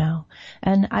right now.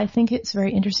 And I think it's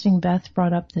very interesting. Beth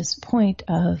brought up this point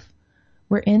of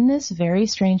we're in this very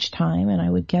strange time, and I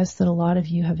would guess that a lot of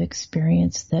you have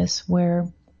experienced this, where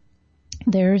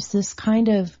there's this kind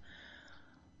of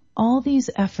all these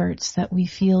efforts that we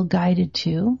feel guided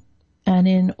to. And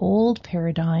in old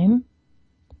paradigm,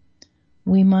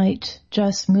 we might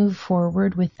just move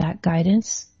forward with that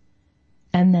guidance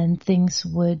and then things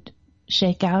would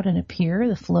shake out and appear.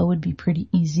 The flow would be pretty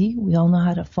easy. We all know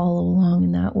how to follow along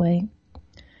in that way.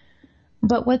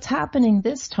 But what's happening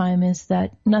this time is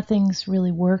that nothing's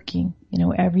really working.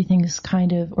 Everything is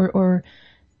kind of, or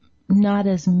not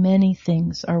as many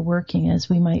things are working as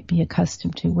we might be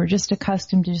accustomed to. We're just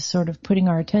accustomed to just sort of putting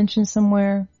our attention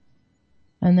somewhere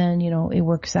and then, it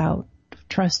works out.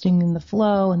 Trusting in the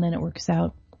flow, and then it works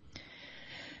out.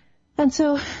 And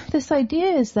so this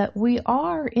idea is that we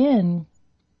are in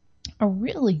a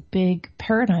really big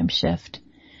paradigm shift.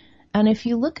 And if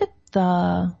you look at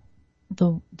the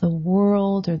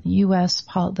world or the U.S.,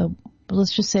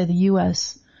 let's just say the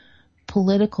U.S.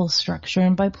 political structure,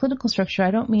 and by political structure,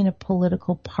 I don't mean a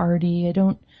political party.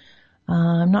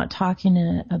 I'm not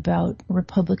talking about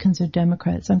Republicans or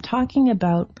Democrats. I'm talking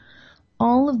about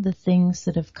all of the things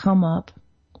that have come up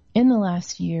in the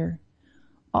last year,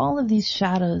 all of these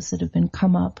shadows that have been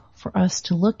come up for us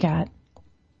to look at.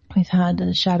 We've had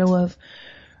the shadow of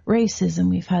racism.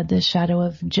 We've had the shadow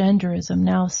of genderism.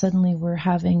 Now suddenly we're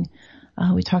having,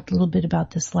 we talked a little bit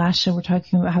about this last show. We're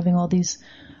talking about having all these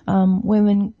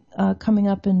women coming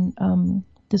up and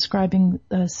describing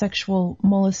sexual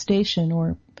molestation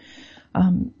or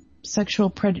sexual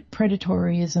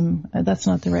predatoryism. That's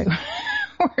not the right word.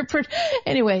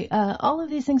 Anyway, all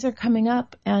of these things are coming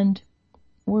up and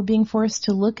we're being forced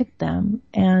to look at them.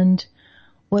 And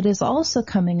what is also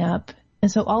coming up,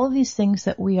 and so all of these things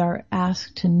that we are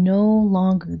asked to no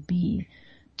longer be,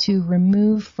 to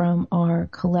remove from our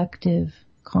collective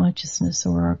consciousness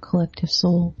or our collective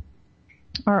soul,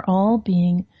 are all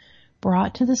being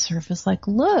brought to the surface like,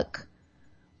 look,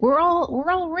 we're all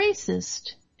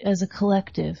racist as a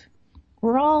collective.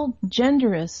 We're all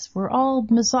genderist. We're all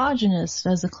misogynist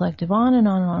as a collective, on and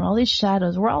on and on. All these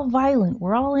shadows. We're all violent.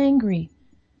 We're all angry.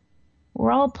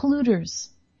 We're all polluters.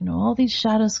 All these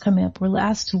shadows coming up. We're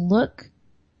asked to look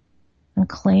and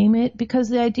claim it, because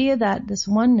the idea that this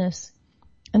oneness,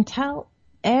 until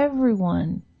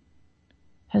everyone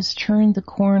has turned the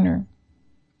corner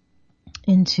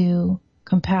into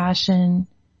compassion,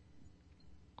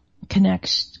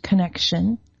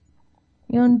 connection,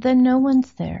 then no one's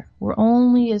there. We're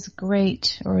only as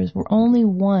great, or we're only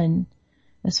one,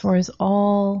 as far as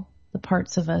all the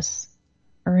parts of us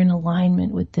are in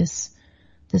alignment with this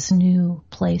new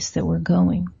place that we're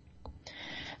going.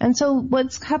 And so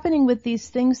what's happening with these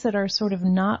things that are sort of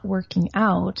not working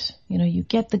out, you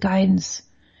get the guidance,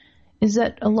 is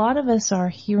that a lot of us are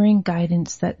hearing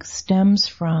guidance that stems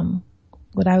from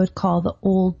what I would call the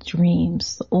old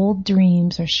dreams. The old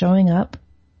dreams are showing up.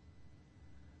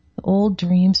 Old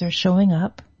dreams are showing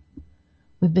up.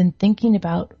 We've been thinking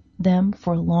about them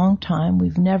for a long time.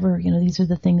 We've never, these are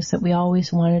the things that we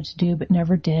always wanted to do but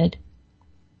never did.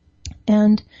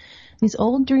 And these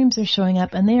old dreams are showing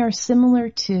up, and they are similar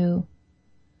to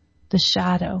the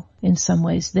shadow in some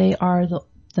ways. They are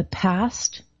the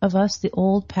past of us, the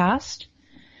old past.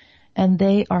 And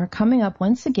they are coming up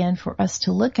once again for us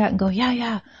to look at and go,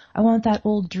 yeah, I want that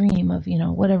old dream of,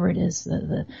 whatever it is.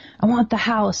 I want the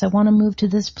house. I want to move to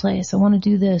this place. I want to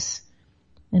do this.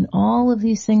 And all of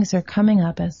these things are coming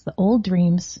up as the old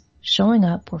dreams showing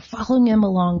up. We're following them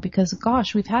along because,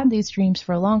 gosh, we've had these dreams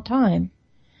for a long time.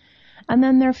 And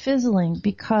then they're fizzling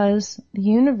because the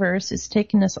universe is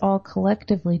taking us all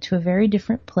collectively to a very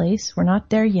different place. We're not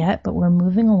there yet, but we're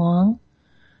moving along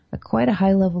at quite a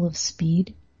high level of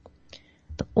speed.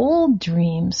 The old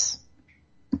dreams,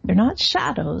 they're not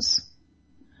shadows,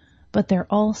 but they're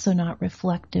also not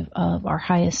reflective of our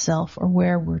highest self or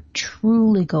where we're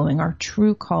truly going, our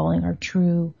true calling, our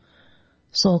true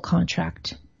soul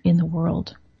contract in the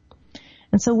world.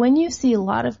 And so when you see a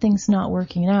lot of things not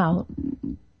working out,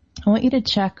 I want you to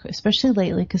check, especially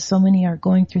lately, because so many are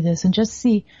going through this, and just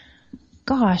see,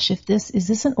 gosh, is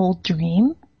this an old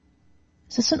dream?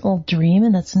 Is this an old dream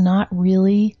and that's not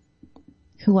really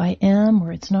who I am,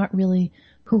 or it's not really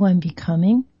who I'm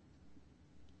becoming?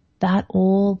 That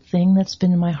old thing that's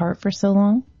been in my heart for so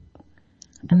long.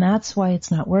 And that's why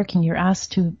it's not working.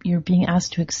 You're being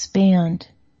asked to expand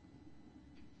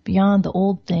beyond the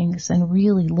old things and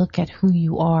really look at who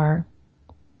you are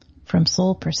from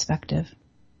soul perspective.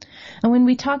 And when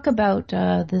we talk about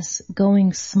this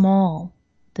going small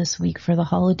this week for the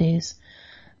holidays,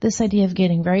 this idea of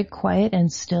getting very quiet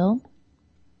and still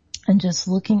and just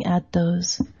looking at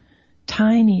those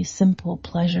tiny, simple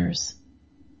pleasures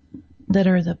that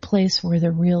are the place where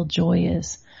the real joy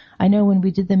is. I know when we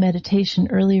did the meditation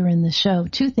earlier in the show,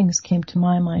 two things came to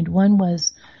my mind. One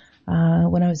was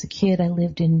when I was a kid, I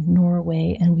lived in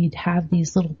Norway, and we'd have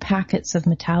these little packets of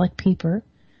metallic paper,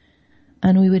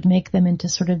 and we would make them into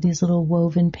sort of these little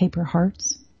woven paper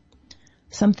hearts.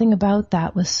 Something about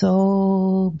that was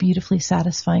so beautifully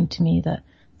satisfying to me, the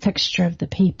texture of the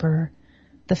paper,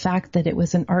 the fact that it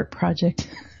was an art project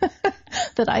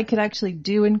that I could actually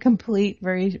do and complete,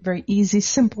 very, very easy,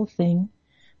 simple thing.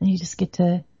 And you just get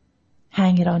to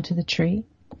hang it onto the tree.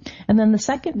 And then the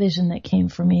second vision that came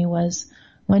for me was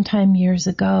one time years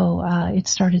ago, it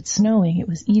started snowing. It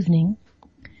was evening.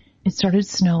 It started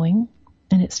snowing,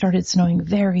 and it started snowing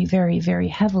very, very, very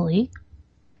heavily.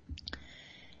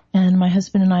 And my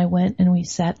husband and I went and we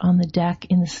sat on the deck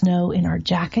in the snow in our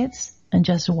jackets and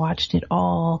just watched it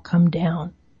all come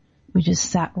down. We just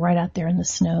sat right out there in the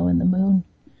snow and the moon.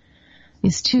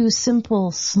 These two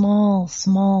simple,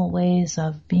 small ways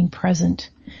of being present.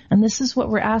 And this is what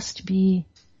we're asked to be.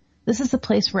 This is the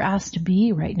place we're asked to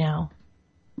be right now.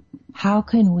 How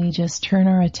can we just turn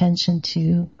our attention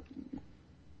to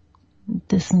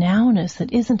this nowness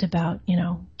that isn't about,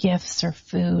 gifts or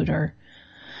food or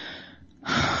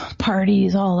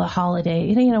parties, all the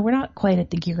holiday. We're not quite at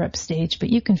the gear up stage, but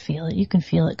you can feel it. You can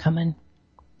feel it coming.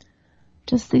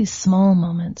 Just these small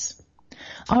moments.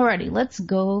 Alrighty, let's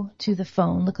go to the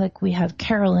phone. Look like we have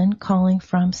Carolyn calling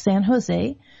from San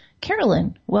Jose.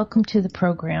 Carolyn, welcome to the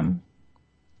program.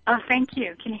 Oh, thank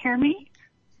you. Can you hear me?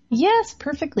 Yes,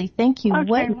 perfectly. Thank you. Okay,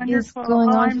 what wonderful. is going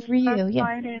on I'm for you? So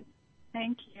excited.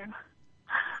 Thank you.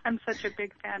 I'm such a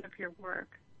big fan of your work.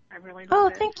 I really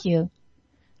love it. Oh, thank you.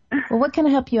 Well, what can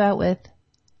I help you out with?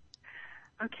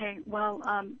 Okay, well,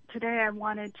 today I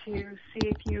wanted to see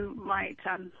if you might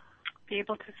be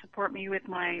able to support me with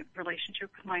my relationship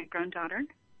with my granddaughter.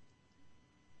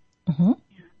 Mm-hmm.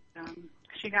 And,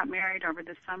 she got married over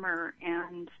the summer,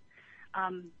 and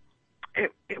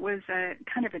it was a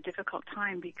kind of a difficult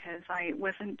time because I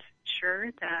wasn't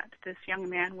sure that this young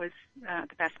man was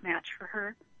the best match for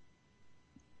her.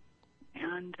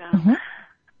 And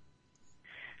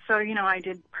so, I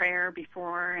did prayer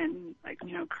before and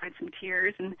cried some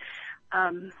tears, and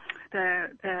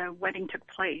the wedding took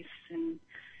place, and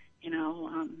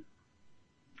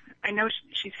I know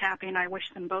she's happy, and I wish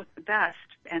them both the best.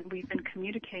 And we've been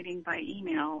communicating by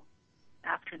email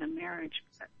after the marriage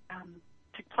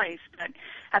took place. But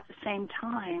at the same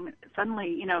time,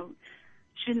 suddenly,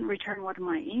 she didn't return one of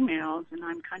my emails, and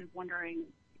I'm kind of wondering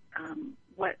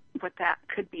what that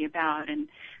could be about and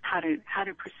how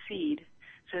to proceed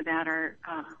so that our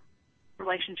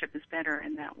relationship is better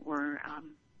and that we're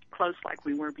close like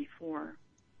we were before.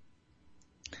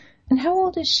 And how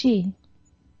old is she?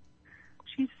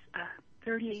 She's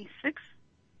 36.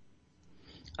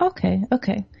 Okay.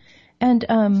 And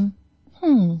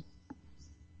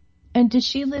and does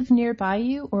she live nearby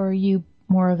you, or are you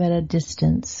more of at a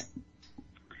distance?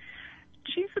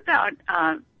 She's about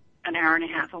an hour and a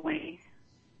half away.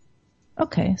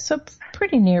 Okay, so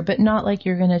pretty near, but not like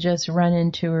you're going to just run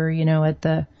into her, at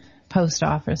the post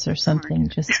office or something,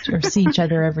 or see each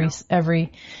other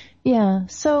every. Yeah.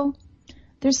 So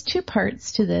there's two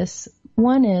parts to this.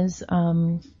 One is,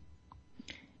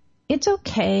 it's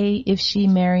okay if she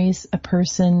marries a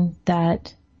person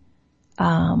that,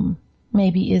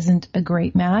 maybe isn't a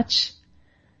great match.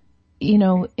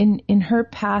 In her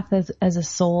path as a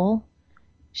soul,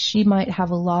 she might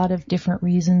have a lot of different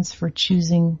reasons for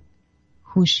choosing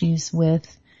who she's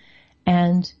with.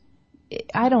 And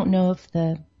I don't know if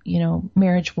the,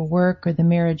 marriage will work or the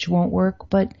marriage won't work,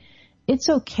 but it's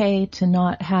okay to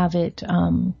not have it.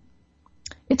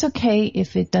 It's okay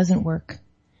if it doesn't work,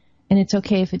 and it's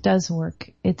okay if it does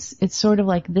work. It's sort of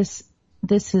like this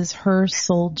is her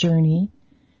soul journey,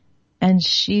 and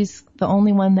she's the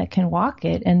only one that can walk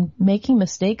it, and making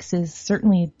mistakes is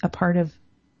certainly a part of,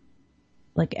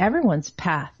 like, everyone's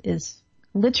path is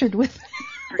littered with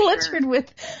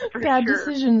bad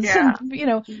decisions,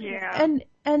 and,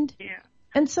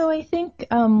 and so I think,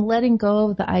 letting go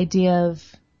of the idea of,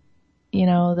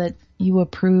 that you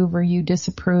approve or you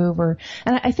disapprove, and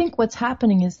I think what's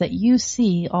happening is that you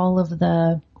sense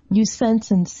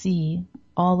and see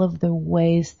all of the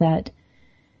ways that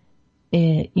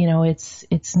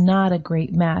it's not a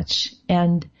great match.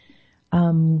 And,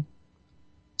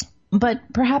 but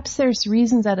perhaps there's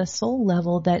reasons at a soul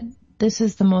level that this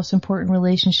is the most important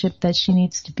relationship that she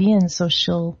needs to be in. So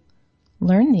she'll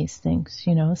learn these things,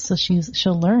 so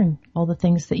she'll learn all the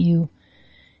things that you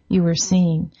were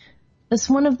seeing. That's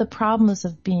one of the problems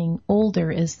of being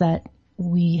older, is that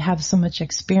we have so much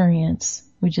experience.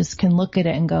 We just can look at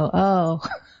it and go, oh,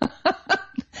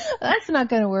 that's not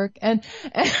going to work. And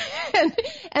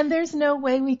there's no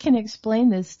way we can explain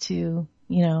this to,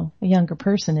 a younger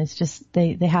person. It's just,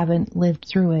 they haven't lived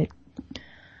through it.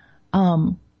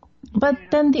 But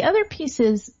then the other piece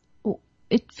is,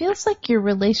 it feels like your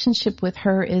relationship with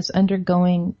her is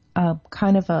undergoing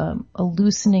kind of a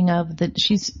loosening of that.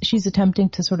 She's attempting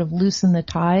to sort of loosen the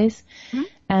ties. Mm-hmm.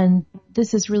 And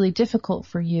this is really difficult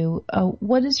for you.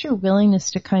 What is your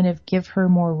willingness to kind of give her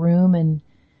more room and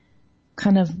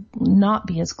kind of not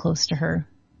be as close to her?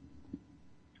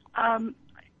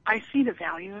 I see the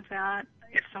value of that.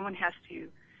 If someone has to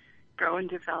grow and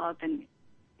develop and,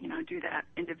 do that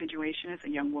individuation as a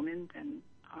young woman, then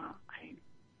I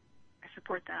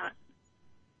support that.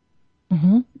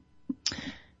 Mm-hmm.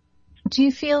 Do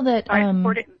you feel that? I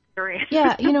support it.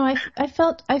 Yeah, I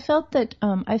felt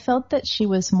that she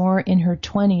was more in her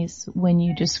 20s when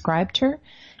you described her,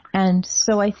 and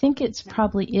so I think it's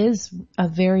probably is a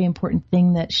very important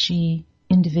thing that she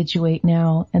individuate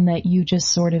now, and that you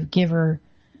just sort of give her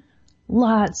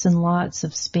lots and lots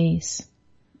of space,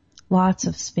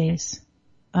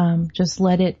 just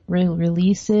let it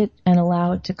release it and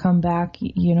allow it to come back.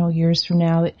 Years from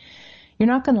now, you're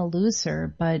not going to lose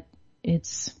her, but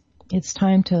it's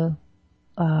time to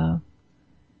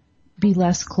be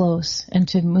less close and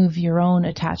to move your own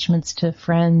attachments to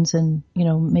friends and,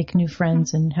 make new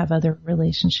friends and have other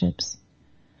relationships.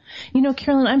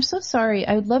 Carolyn, I'm so sorry.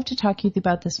 I would love to talk to you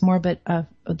about this more, but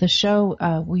the show,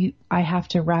 I have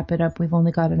to wrap it up. We've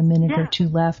only got a minute or two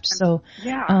left. So,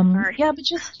 but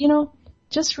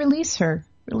just release her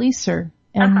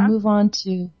and move on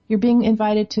to, you're being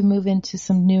invited to move into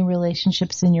some new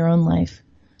relationships in your own life.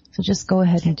 So just go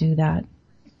ahead and do that.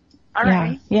 All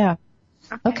right. Yeah.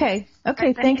 Okay.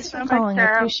 Thanks for calling. Much,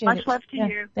 I appreciate it. Much love to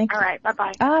you. Thank you. All right.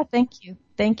 Bye-bye. Thank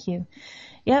you.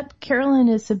 Yep. Carolyn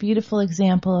is a beautiful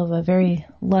example of a very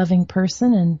loving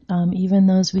person. And, even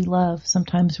those we love,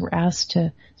 sometimes we're asked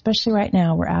to, especially right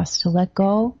now, we're asked to let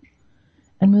go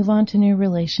and move on to new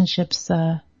relationships.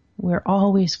 We're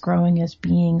always growing as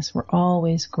beings. We're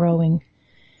always growing.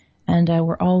 And,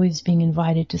 we're always being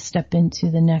invited to step into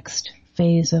the next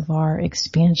phase of our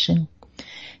expansion.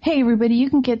 Hey everybody,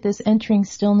 you can get this Entering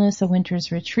Stillness, a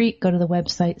Winter's Retreat. Go to the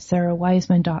website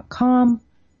sarahwiseman.com.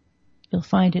 You'll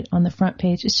find it on the front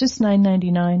page. It's just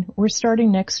 $9.99. We're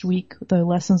starting next week. The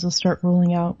lessons will start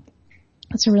rolling out.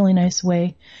 It's a really nice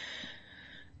way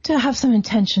to have some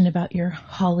intention about your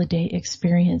holiday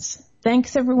experience.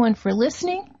 Thanks everyone for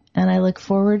listening, and I look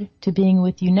forward to being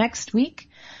with you next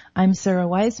week. I'm Sarah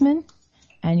Wiseman,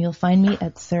 and you'll find me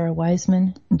at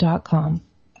sarahwiseman.com.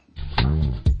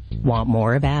 Want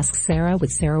more of Ask Sarah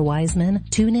with Sarah Wiseman?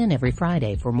 Tune in every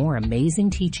Friday for more amazing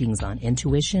teachings on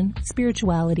intuition,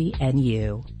 spirituality, and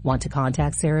you. Want to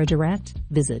contact Sarah direct?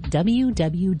 Visit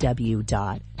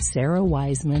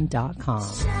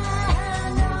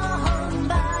www.sarahwiseman.com.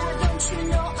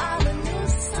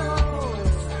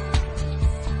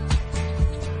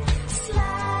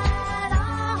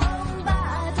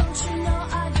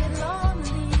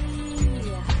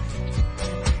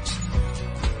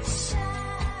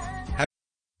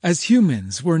 As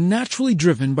humans, we're naturally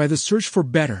driven by the search for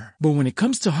better. But when it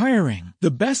comes to hiring,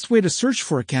 the best way to search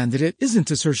for a candidate isn't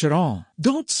to search at all.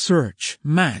 Don't search,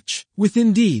 match with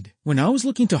Indeed. When I was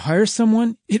looking to hire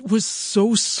someone, it was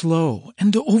so slow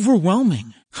and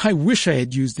overwhelming. I wish I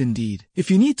had used Indeed.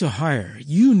 If you need to hire,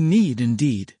 you need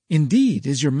Indeed. Indeed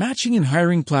is your matching and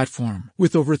hiring platform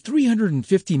with over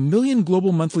 350 million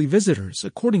global monthly visitors,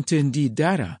 according to Indeed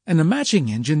data, and a matching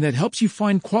engine that helps you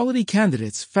find quality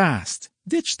candidates fast.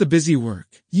 Ditch the busy work.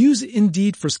 Use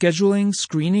Indeed for scheduling,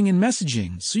 screening, and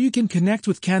messaging so you can connect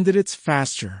with candidates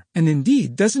faster. And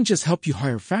Indeed doesn't just help you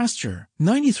hire faster.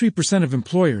 93% of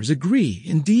employers agree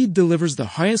Indeed delivers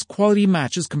the highest quality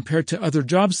matches compared to other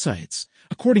job sites,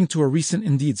 according to a recent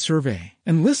Indeed survey.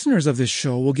 And listeners of this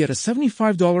show will get a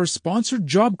 $75 sponsored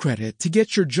job credit to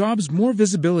get your jobs more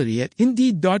visibility at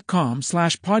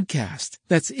Indeed.com/podcast.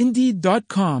 That's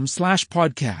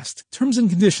Indeed.com/podcast. Terms and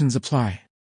conditions apply.